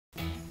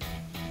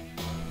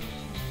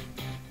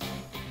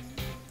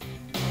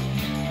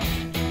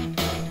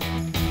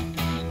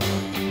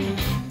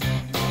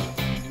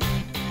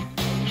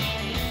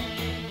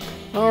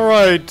All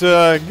right,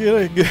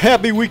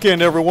 happy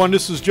weekend, everyone.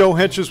 This is Joe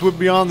Henches with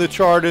Beyond the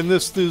Chart, and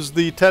this is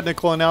the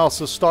technical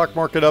analysis stock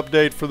market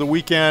update for the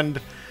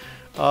weekend,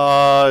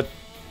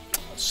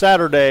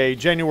 Saturday,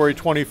 January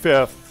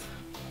 25th,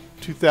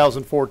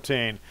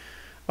 2014.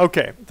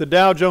 Okay, the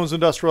Dow Jones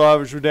Industrial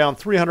Average were down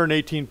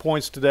 318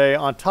 points today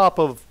on top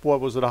of,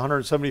 what was it,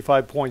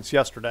 175 points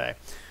yesterday.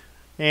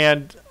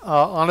 And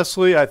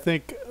honestly, I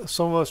think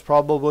some of us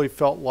probably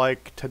felt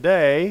like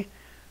today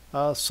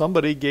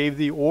somebody gave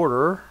the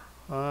order.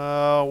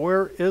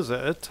 Where is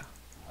it?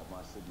 Have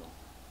my signal.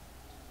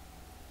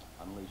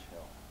 Unleash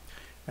hell.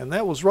 And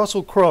that was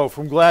Russell Crowe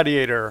from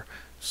Gladiator,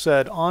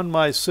 said, "On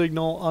my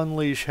signal,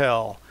 unleash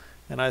hell."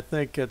 And I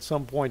think at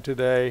some point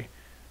today,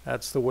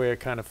 that's the way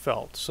it kind of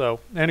felt. So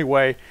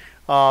anyway,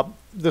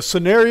 the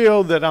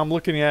scenario that I'm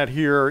looking at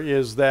here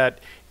is that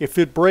if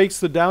it breaks,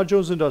 the Dow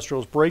Jones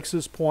Industrials breaks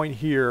this point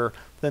here,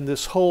 then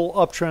this whole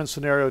uptrend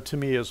scenario to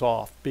me is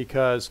off,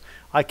 because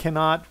I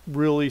cannot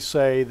really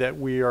say that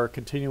we are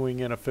continuing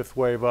in a fifth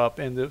wave up,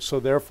 and so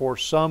therefore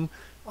some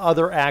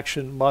other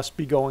action must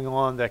be going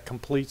on that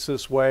completes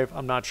this wave.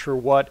 I'm not sure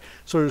what.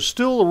 So there's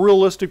still a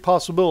realistic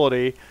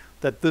possibility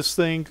that this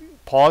thing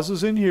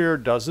pauses in here,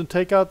 doesn't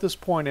take out this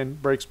point,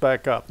 and breaks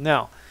back up.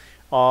 Now,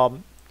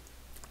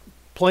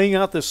 playing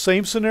out this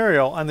same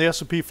scenario on the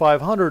S&P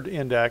 500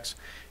 index,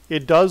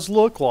 it does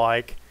look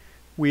like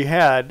we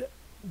had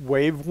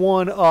wave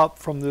 1 up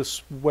from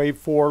this wave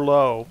 4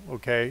 low.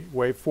 Okay,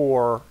 wave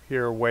 4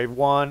 here, wave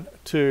 1,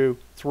 2,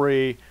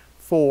 3,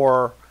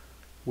 4,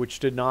 which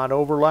did not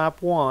overlap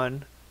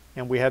 1,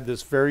 and we had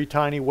this very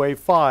tiny wave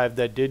 5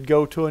 that did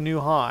go to a new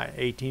high,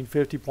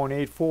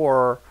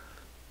 1850.84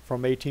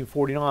 from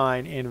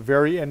 1849,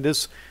 and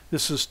this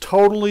is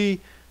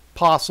totally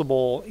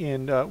possible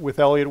in with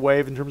Elliott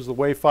wave in terms of the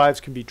wave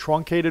 5s can be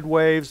truncated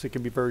waves, it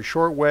can be very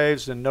short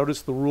waves, and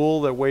notice the rule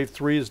that wave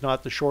 3 is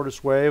not the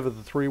shortest wave of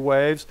the 3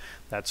 waves.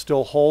 That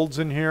still holds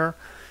in here.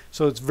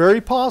 So it's very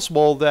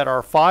possible that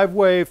our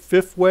 5-wave,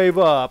 5th wave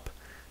up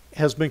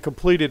has been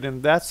completed, and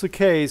if that's the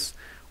case,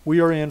 we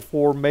are in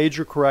for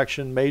major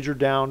correction, major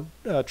down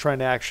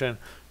trend action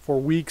for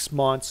weeks,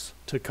 months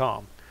to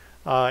come.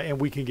 And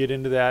we can get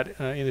into that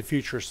in the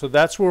future. So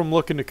that's where I'm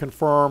looking to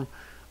confirm.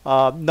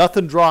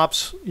 Nothing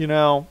drops, you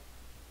know,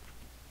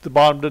 the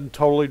bottom didn't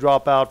totally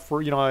drop out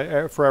for, you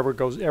know, forever. It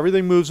goes,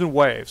 everything moves in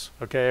waves.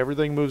 Okay,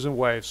 everything moves in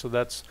waves. So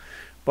that's,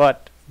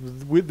 but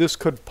this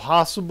could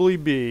possibly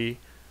be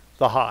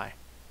the high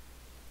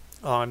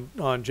on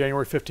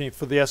January 15th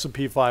for the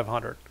S&P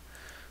 500.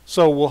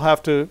 So we'll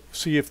have to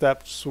see if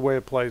that's the way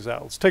it plays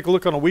out. Let's take a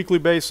look on a weekly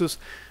basis.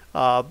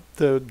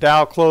 The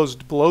Dow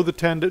closed below the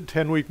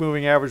 10-week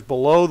moving average,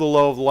 below the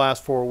low of the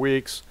last 4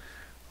 weeks.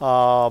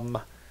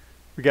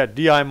 We got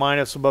DI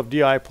minus above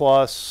DI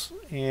plus,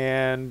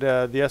 and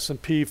the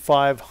S&P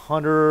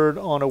 500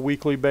 on a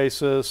weekly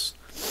basis.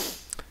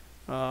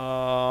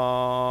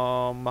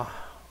 Oh,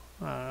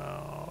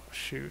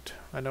 shoot.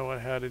 I know I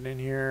had it in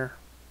here.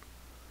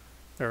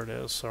 There it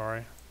is,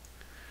 sorry.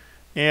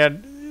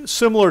 And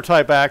similar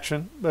type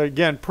action.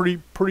 Again,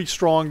 pretty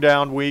strong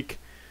down week.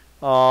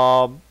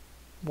 One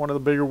of the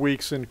bigger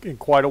weeks in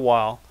quite a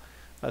while.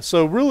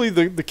 So really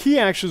the key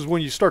action is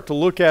when you start to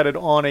look at it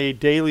on the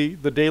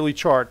daily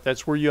chart.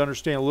 That's where you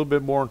understand a little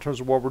bit more in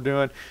terms of what we're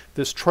doing.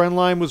 This trend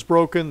line was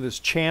broken. This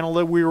channel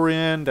that we were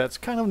in, that's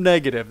kind of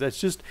negative. That's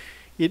just,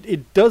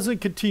 it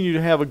doesn't continue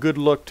to have a good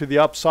look to the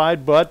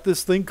upside, but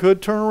this thing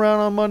could turn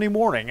around on Monday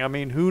morning. I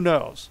mean, who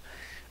knows?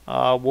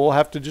 We'll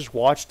have to just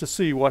watch to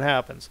see what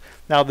happens.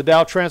 Now, the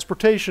Dow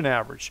Transportation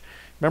average.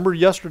 Remember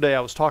yesterday I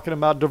was talking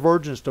about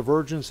divergence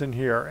in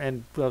here,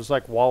 and I was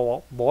like,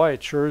 well, boy,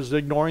 it sure is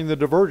ignoring the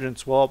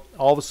divergence. Well,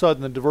 all of a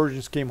sudden the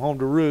divergence came home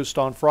to roost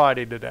on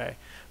Friday today.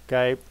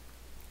 Okay,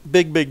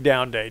 big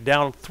down day,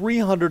 down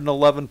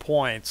 311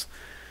 points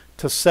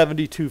to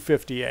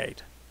 72.58.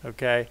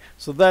 Okay,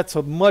 so that's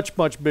a much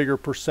bigger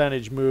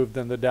percentage move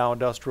than the Dow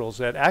Industrials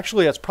had.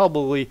 Actually, that's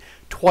probably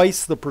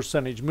twice the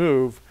percentage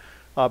move,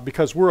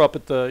 because we're up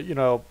at the, you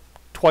know,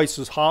 twice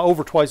as high,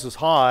 over twice as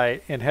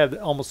high, and had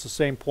almost the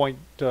same point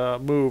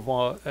move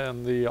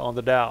on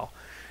the Dow.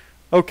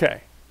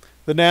 Okay,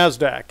 the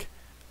Nasdaq.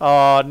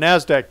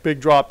 Nasdaq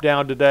big drop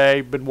down today.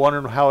 Been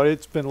wondering how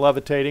it's been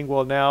levitating.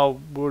 Well, now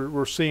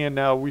we're seeing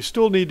now we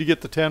still need to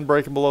get the 10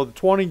 breaking below the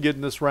 20,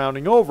 getting this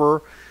rounding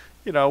over.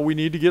 You know, we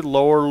need to get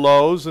lower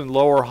lows and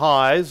lower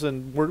highs,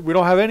 and we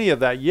don't have any of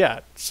that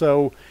yet.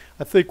 So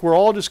I think we're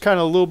all just kind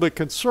of a little bit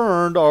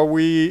concerned. Are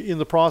we in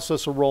the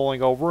process of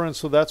rolling over? And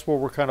so that's what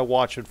we're kind of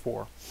watching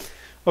for.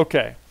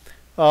 Okay,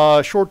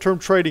 short-term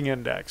trading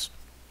index.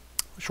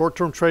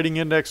 Short-term trading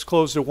index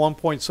closed at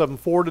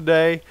 1.74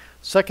 today,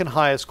 second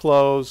highest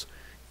close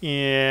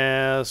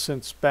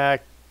since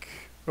back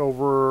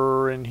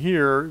over in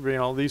here. You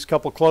know, these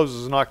couple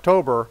closes in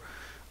October,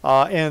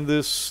 and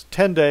this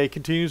 10-day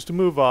continues to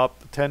move up.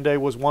 The 10-day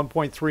was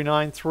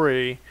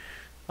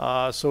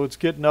 1.393, so it's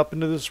getting up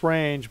into this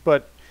range,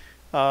 but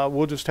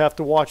we'll just have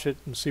to watch it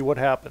and see what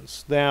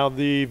happens. Now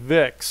the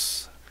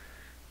VIX,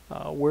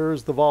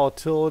 where's the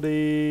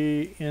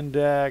volatility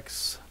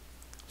index?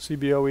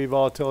 CBOE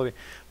volatility.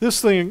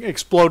 This thing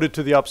exploded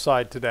to the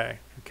upside today.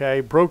 Okay,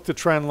 broke the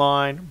trend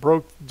line,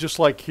 broke just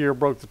like here,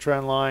 broke the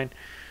trend line.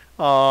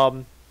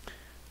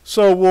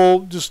 So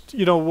we'll just,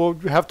 we'll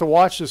have to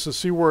watch this and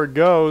see where it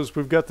goes.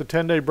 We've got the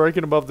 10-day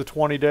breaking above the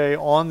 20-day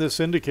on this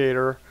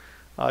indicator,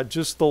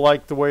 just the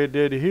way it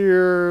did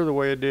here, the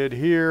way it did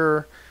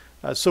here.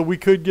 So we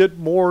could get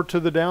more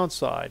to the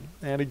downside.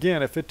 And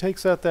again, if it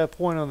takes at that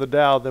point on the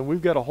Dow, then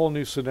we've got a whole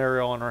new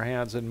scenario on our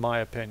hands, in my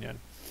opinion.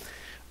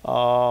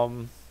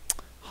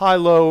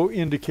 High-low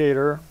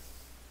indicator.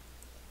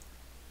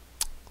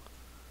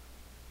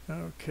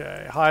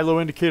 Okay,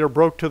 high-low indicator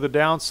broke to the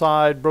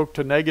downside, broke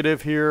to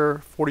negative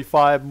here,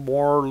 45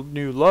 more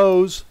new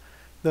lows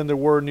than there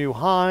were new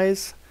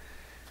highs.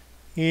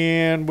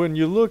 And when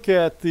you look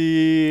at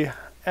the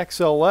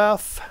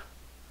XLF,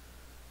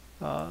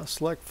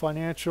 select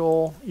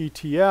financial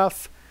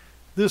ETF,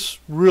 this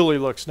really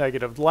looks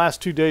negative. The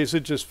last 2 days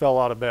it just fell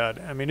out of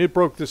bed. I mean, it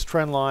broke this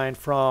trend line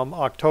from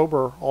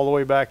October all the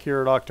way back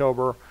here at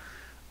October.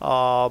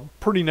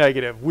 Pretty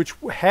negative, which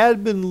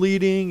had been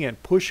leading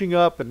and pushing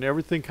up, and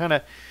everything kind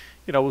of,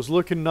 was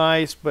looking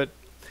nice. But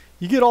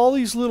you get all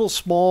these little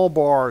small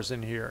bars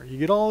in here. You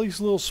get all these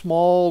little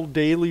small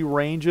daily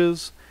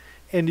ranges,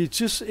 and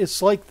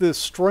it's like the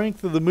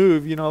strength of the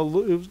move.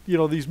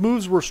 These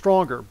moves were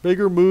stronger,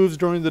 bigger moves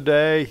during the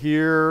day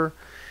here.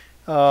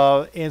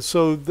 And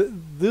so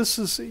this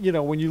is,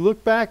 when you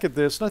look back at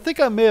this, and I think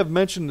I may have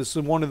mentioned this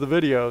in one of the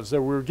videos,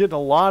 that we're getting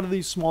a lot of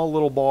these small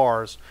little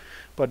bars.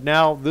 But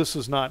now this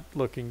is not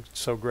looking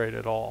so great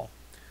at all.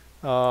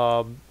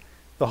 The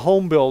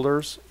home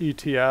builders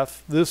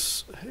ETF,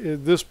 this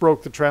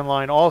broke the trend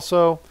line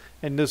also,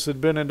 and this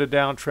had been in a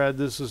downtrend.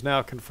 This is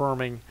now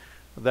confirming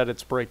that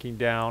it's breaking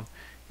down.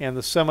 And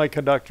the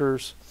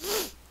semiconductors,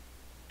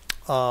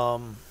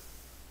 where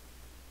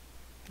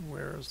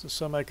is the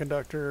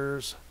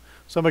semiconductors?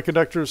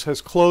 Semiconductors has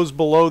closed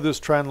below this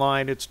trend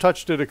line. It's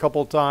touched it a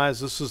couple of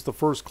times. This is the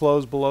first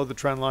close below the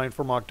trend line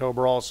from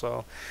October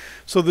also.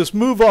 So this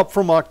move up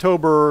from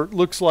October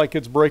looks like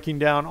it's breaking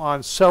down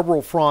on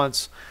several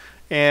fronts,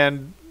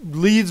 and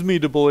leads me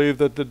to believe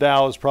that the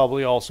Dow is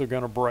probably also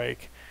going to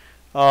break.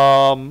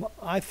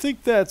 I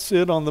think that's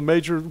it on the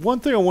major.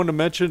 One thing I want to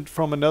mention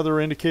from another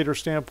indicator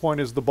standpoint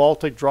is the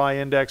Baltic Dry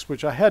Index,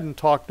 which I hadn't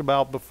talked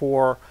about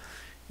before.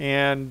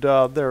 And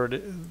there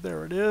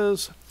it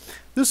is.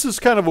 This is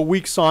kind of a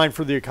weak sign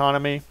for the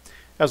economy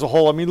as a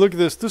whole. I mean, look at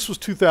this. This was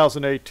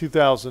 2008,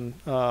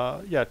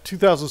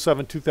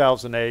 2007,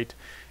 2008,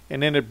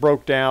 and then it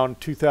broke down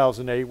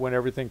 2008 when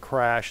everything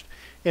crashed.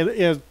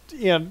 And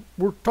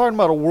we're talking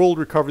about a world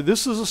recovery.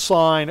 This is a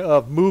sign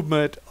of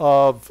movement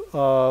of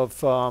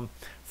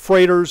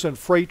freighters and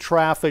freight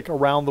traffic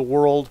around the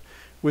world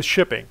with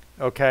shipping.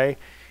 Okay,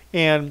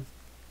 and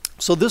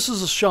so this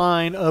is a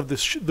sign of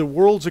the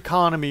world's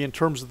economy in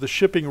terms of the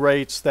shipping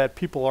rates that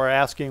people are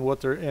asking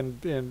what they're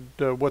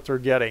what they're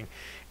getting.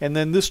 And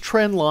then this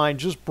trend line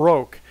just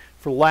broke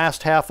for the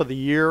last half of the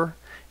year,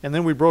 and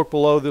then we broke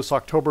below this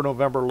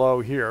October-November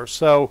low here.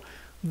 So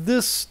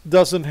this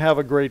doesn't have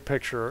a great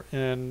picture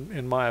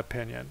in my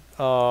opinion.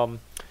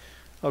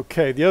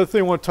 Okay, the other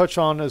thing I want to touch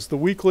on is the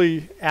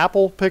weekly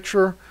Apple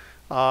picture.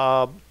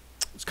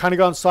 It's kind of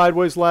gone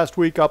sideways last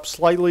week, up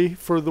slightly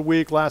for the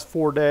week, last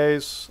 4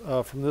 days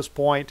from this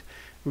point.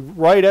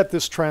 Right at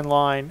this trend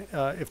line,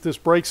 if this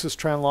breaks this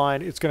trend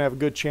line, it's going to have a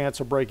good chance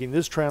of breaking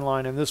this trend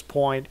line and this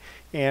point,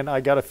 and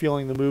I got a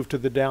feeling the move to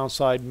the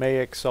downside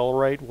may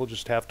accelerate. We'll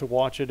just have to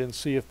watch it and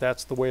see if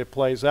that's the way it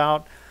plays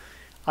out.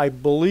 I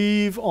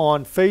believe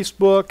on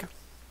Facebook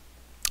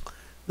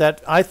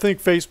that I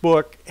think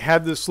Facebook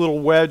had this little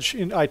wedge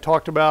I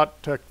talked about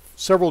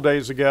several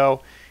days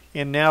ago,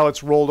 and now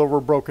it's rolled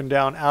over, broken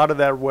down out of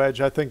that wedge.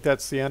 I think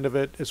that's the end of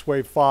it. It's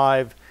wave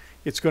 5.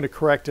 It's going to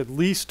correct at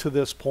least to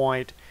this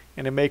point,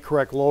 and it may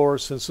correct lower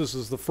since this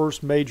is the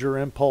first major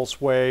impulse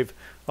wave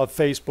of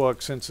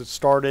Facebook since it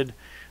started.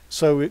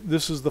 So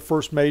this is the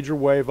first major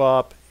wave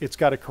up. It's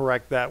got to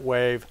correct that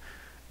wave,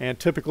 and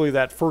typically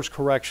that first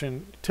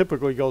correction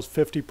typically goes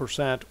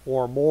 50%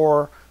 or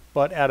more,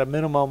 but at a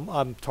minimum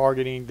I'm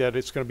targeting that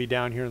it's going to be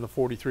down here in the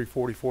 $43,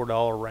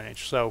 $44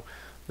 range. So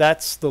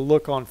that's the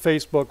look on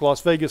Facebook. Las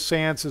Vegas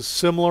Sands is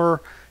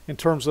similar in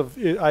terms of,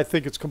 I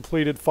think it's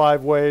completed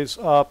 5 waves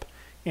up,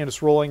 and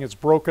it's rolling. It's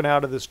broken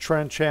out of this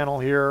trend channel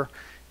here.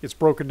 It's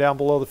broken down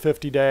below the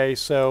 50-day,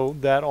 so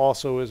that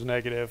also is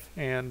negative.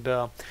 And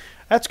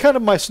that's kind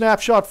of my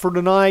snapshot for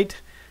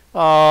tonight.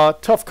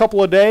 Tough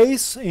couple of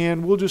days,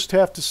 and we'll just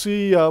have to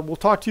see. We'll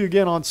talk to you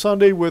again on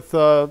Sunday with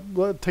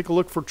take a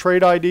look for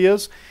trade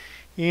ideas,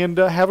 and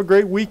have a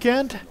great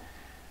weekend.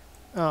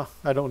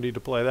 I don't need to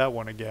play that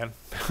one again.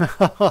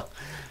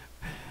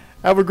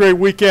 Have a great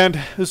weekend.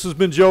 This has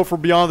been Joe for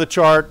Beyond the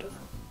Chart.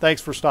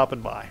 Thanks for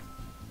stopping by.